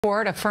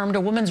Court affirmed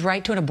a woman's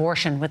right to an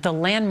abortion with the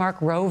landmark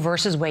Roe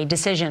v. Wade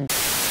decision.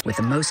 With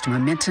the most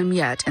momentum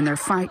yet in their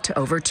fight to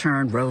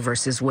overturn Roe v.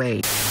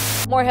 Wade.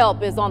 More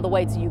help is on the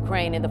way to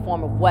Ukraine in the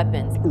form of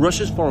weapons.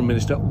 Russia's foreign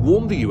minister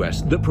warned the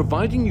US that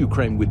providing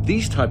Ukraine with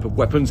these type of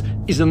weapons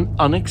is an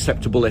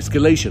unacceptable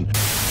escalation.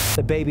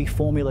 The baby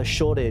formula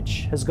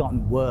shortage has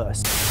gotten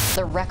worse.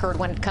 The record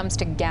when it comes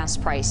to gas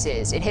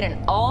prices. It hit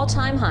an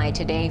all-time high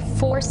today,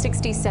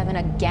 $4.67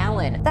 a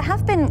gallon. There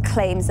have been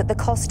claims that the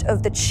cost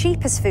of the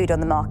cheapest food on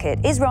the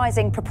market is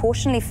rising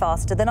proportionally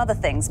faster than other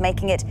things,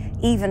 making it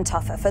even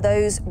tougher for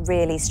those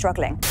really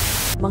struggling.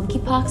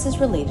 Monkeypox is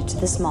related to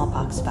the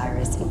smallpox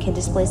virus and can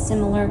display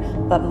similar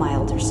but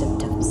milder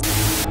symptoms.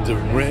 The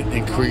rent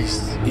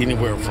increased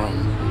anywhere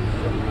from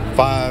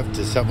 $500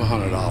 to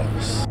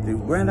 $700. They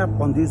went up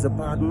on these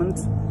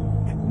apartments.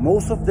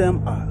 Most of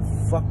them are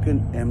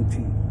fucking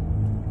empty.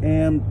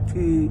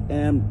 Empty.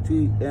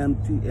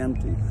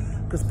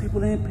 Because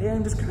people ain't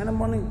paying this kind of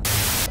money.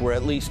 Where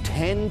at least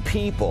 10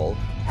 people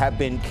have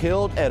been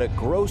killed at a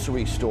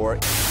grocery store.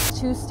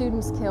 2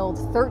 students killed,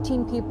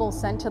 13 people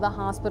sent to the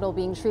hospital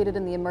being treated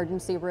in the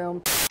emergency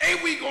room.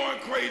 Ain't we going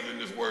crazy in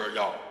this world,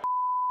 y'all?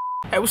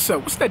 Hey, what's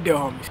up? What's that deal,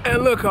 homies?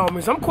 And look,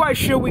 homies, I'm quite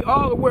sure we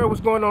all aware of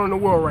what's going on in the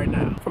world right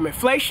now. From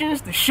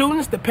inflations, the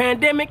shootings, the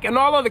pandemic, and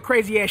all other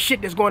crazy ass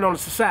shit that's going on in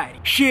society.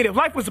 Shit, if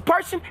life was a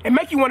person, it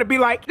make you want to be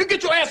like, you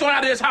get your ass on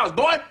out of this house,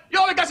 boy. You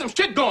already got some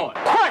shit going.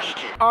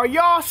 Question. Are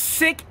y'all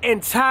sick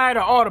and tired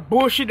of all the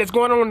bullshit that's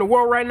going on in the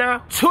world right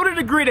now? To the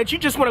degree that you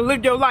just want to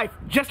live your life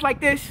just like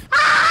this?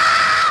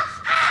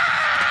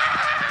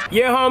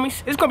 Yeah,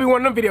 homies, it's gonna be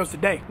one of them videos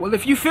today. Well,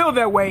 if you feel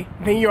that way,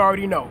 then you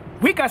already know.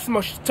 We got some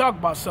more shit to talk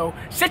about, so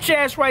sit your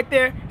ass right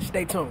there,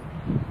 stay tuned.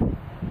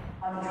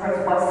 On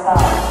Detroit's west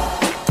side.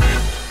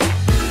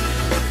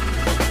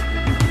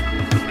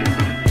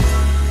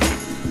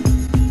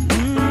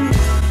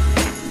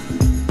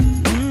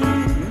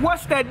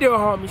 What's that deal,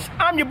 homies?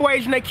 I'm your boy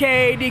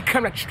AdrianAkaAD,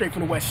 coming at you straight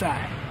from the west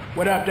side.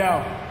 What up,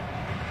 dawg?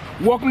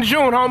 Welcome to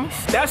June,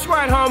 homies. That's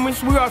right,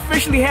 homies. We are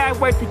officially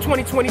halfway through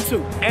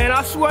 2022. And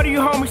I swear to you,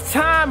 homies,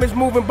 time is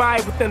moving by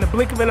within the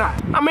blink of an eye.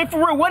 I mean,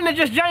 for real, wasn't it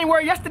just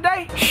January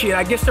yesterday? Shit,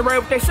 I guess they're right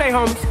what they say,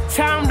 homies.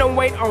 Time don't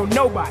wait on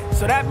nobody.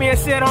 So that being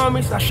said,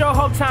 homies, I sure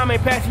hope time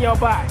ain't passing y'all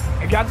by.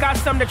 If y'all got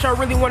something that y'all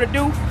really want to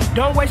do,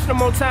 don't waste no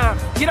more time.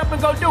 Get up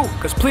and go do it.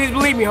 Because please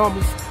believe me,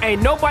 homies,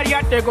 ain't nobody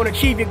out there going to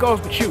achieve your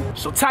goals but you.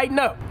 So tighten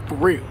up. For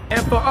real.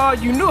 And for all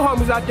you new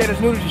homies out there that's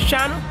new to this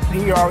channel,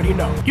 then you already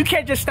know. You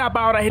can't just stop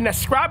out hitting that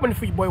subscribe button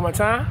for your boy one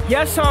time.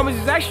 Yes, homies,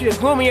 it's actually a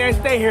gloomy ass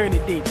day here in the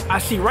D. I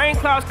see rain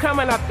clouds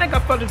coming, I think I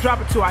felt a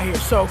drop or two out here.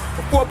 So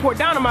before it pour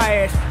down on my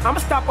ass, I'ma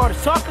stop all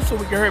this talking so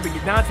we can hurry and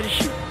get down to the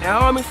shit. Now,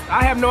 homies,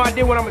 I have no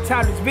idea what I'm gonna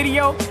title this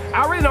video.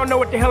 I really don't know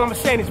what the hell I'm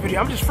gonna say in this video.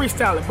 I'm just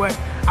freestyling, but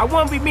I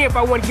wouldn't be me if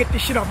I want to get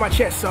this shit off my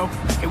chest, so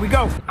here we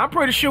go. I'm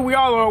pretty sure we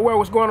all are aware of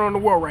what's going on in the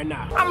world right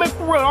now. I mean,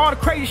 for real, all the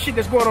crazy shit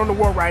that's going on in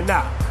the world right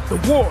now. The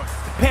war,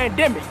 the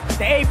pandemic,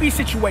 the AB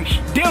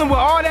situation. Dealing with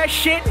all that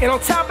shit, and on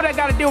top of that,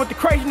 gotta deal with the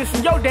craziness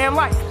in your damn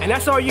life. And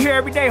that's all you hear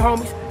every day,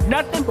 homies.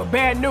 Nothing but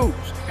bad news.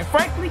 And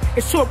frankly,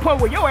 it's to a point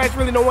where your ass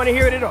really don't want to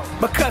hear it at all.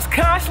 Because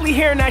constantly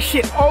hearing that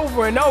shit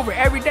over and over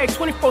every day,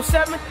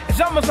 24/7, it's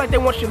almost like they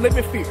want you to live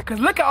in fear. Because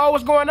look at all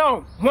what's going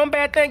on. One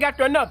bad thing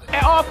after another.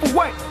 And all for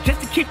what?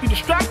 Just to keep you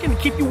distracted and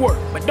keep you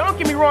worried. But don't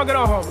get me wrong at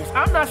all, homies.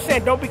 I'm not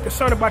saying don't be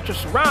concerned about your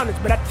surroundings,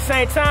 but at the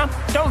same time,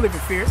 don't live in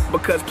fear.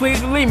 Because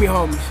please believe me,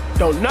 homies,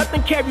 don't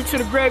nothing carry you to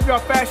the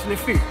graveyard faster than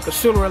fear. Because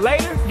sooner or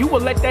later, you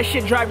will let that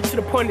shit drive you to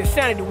the point of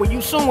insanity where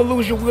you soon will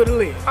lose your will to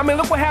live. I mean,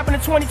 look what happened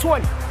in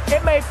 2020.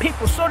 It made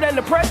people so damn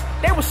depressed,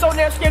 they were so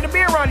damn scared to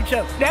be around each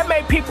other. That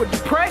made people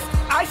depressed,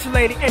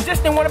 isolated, and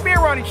just didn't want to be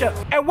around each other.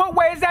 And what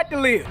way is that to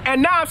live?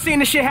 And now I'm seeing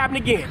this shit happen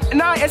again. And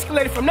now it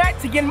escalated from that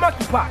to getting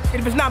monkeypox. And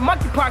if it's not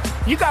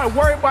monkeypox, you gotta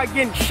worry about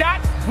getting shot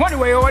one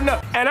way or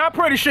another. And I'm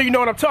pretty sure you know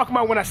what I'm talking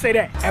about when I say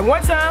that. At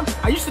one time,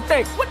 I used to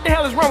think, what the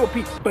hell is wrong with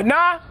people? But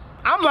now,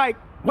 I'm like,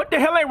 what the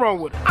hell ain't wrong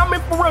with it? I mean,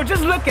 for real,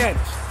 just look at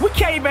us. We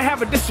can't even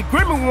have a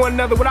disagreement with one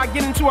another without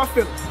getting into our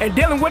feelings. And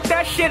dealing with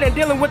that shit and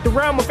dealing with the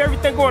realm of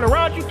everything going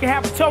around you can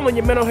have a toll on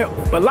your mental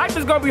health. But life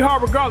is gonna be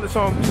hard regardless,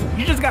 homies.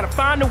 You just gotta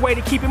find a way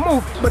to keep it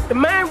moving. But the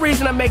main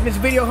reason I'm making this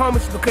video,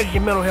 homies, is because of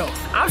your mental health.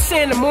 I'm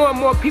saying the more and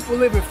more people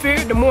live in fear,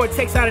 the more it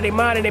takes out of their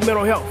mind and their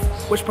mental health,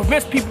 which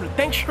prevents people to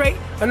think straight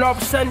and all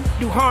of a sudden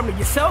do harm to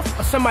yourself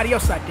or somebody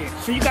else out there.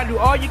 So you gotta do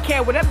all you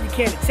can, whatever you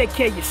can, to take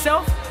care of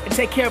yourself and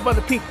take care of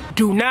other people.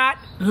 Do not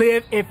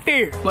live in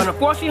fear. But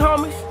unfortunately,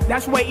 homies,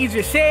 that's way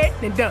easier said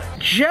than done.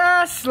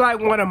 Just like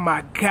one of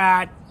my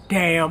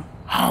goddamn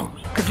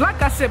homies. Cause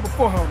like I said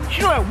before, homies,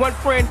 you know that one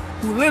friend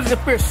who lives in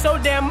fear so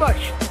damn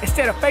much,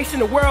 instead of facing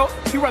the world,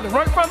 he'd rather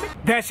run from it?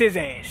 That's his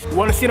ass.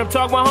 Wanna see what I'm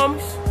talking about,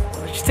 homies?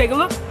 Well, let's just take a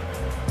look.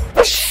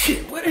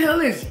 Shit, where the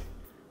hell is he?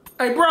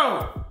 Hey,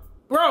 bro,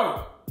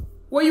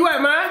 where you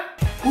at, man?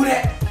 Who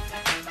that?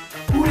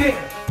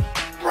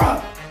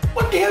 Bro,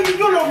 what the hell you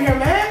doing over here,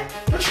 man?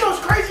 Don't you know it's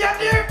crazy out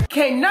there?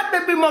 Can't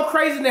nothing be more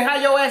crazy than how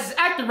your ass is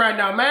acting right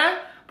now, man.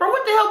 Bro,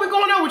 what the hell been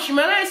going on with you,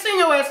 man? I ain't seen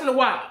your ass in a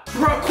while.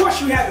 Bro, of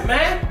course you haven't,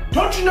 man.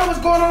 Don't you know what's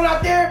going on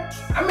out there?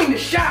 I mean the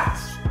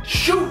shots.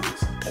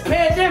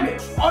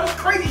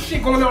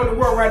 shit going on in the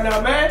world right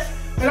now, man.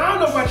 And I don't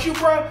know about you,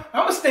 bro.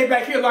 I'm gonna stay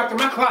back here locked in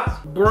my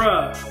closet.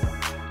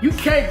 Bruh, you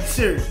can't be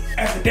serious.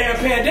 After the damn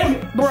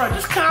pandemic. Bruh,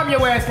 just calm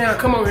your ass down.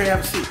 Come over here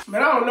and have a seat.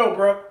 Man, I don't know,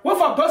 bruh. What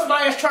if I bust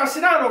my ass trying to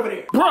sit down over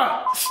there?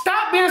 Bruh,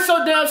 stop being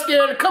so damn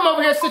scared and come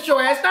over here and sit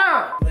your ass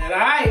down. Man,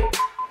 alright.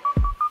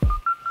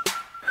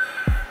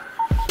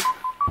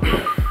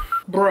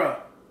 Bruh,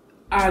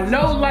 I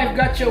know life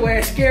got your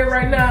ass scared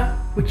right now,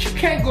 but you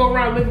can't go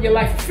around living your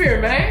life in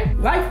fear,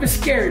 man. Life is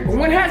scary, but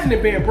when hasn't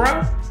it been,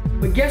 bruh?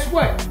 But guess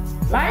what?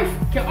 Life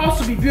can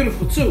also be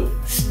beautiful too.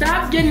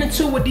 Stop getting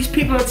into what these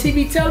people on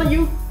TV telling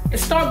you and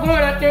start going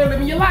out there and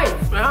living your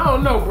life. Man, I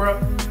don't know, bro.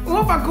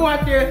 What if I go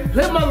out there,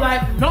 live my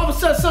life, and all of a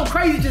sudden something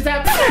crazy just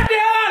happens? Get the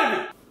hell out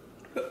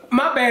of me!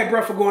 My bad,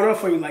 bro, for going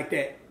off on you like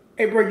that.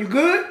 Hey, bro, you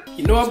good?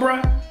 You know what,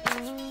 bro?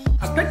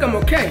 I think I'm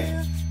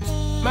okay.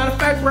 Matter of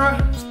fact, bro,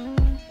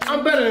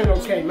 I'm better than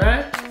okay,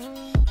 man.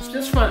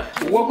 Just fine.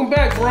 Well, welcome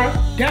back, bro.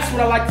 That's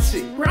what I like to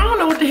see. Bro, I don't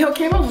know what the hell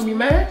came over me,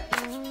 man.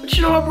 But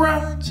you know what,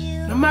 bro?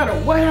 No matter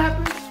what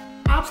happens,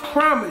 I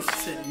promise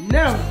to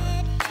never,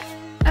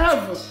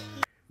 ever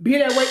be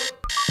that way.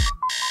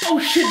 Oh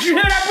shit, did you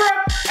hear that, bro?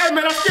 Hey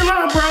man, I'm still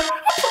on, bro.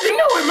 I fucking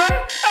knew it,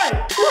 man. Hey,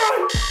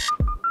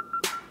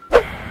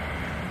 run.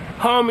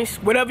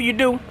 Homies, whatever you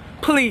do,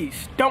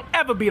 please don't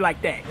ever be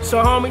like that.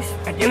 So homies,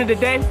 at the end of the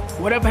day,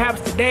 whatever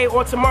happens today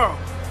or tomorrow,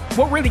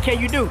 what really can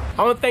you do?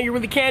 Only thing you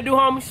really can do,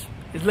 homies,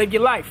 is live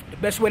your life the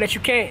best way that you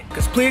can.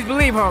 Cause please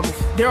believe,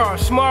 homies, there are a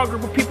small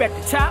group of people at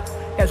the top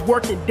that's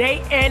working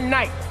day and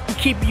night to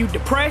keep you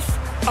depressed,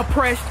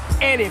 oppressed,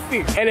 and in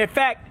fear. And in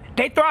fact,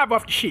 they thrive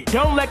off the shit.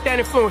 Don't let that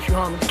influence you,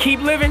 homies.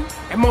 Keep living,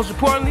 and most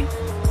importantly,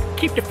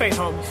 keep the faith,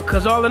 homies.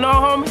 Because all in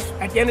all,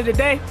 homies, at the end of the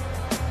day,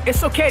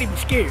 it's okay to be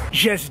scared.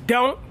 Just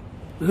don't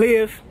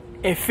live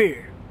in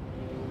fear.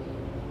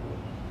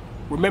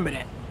 Remember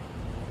that.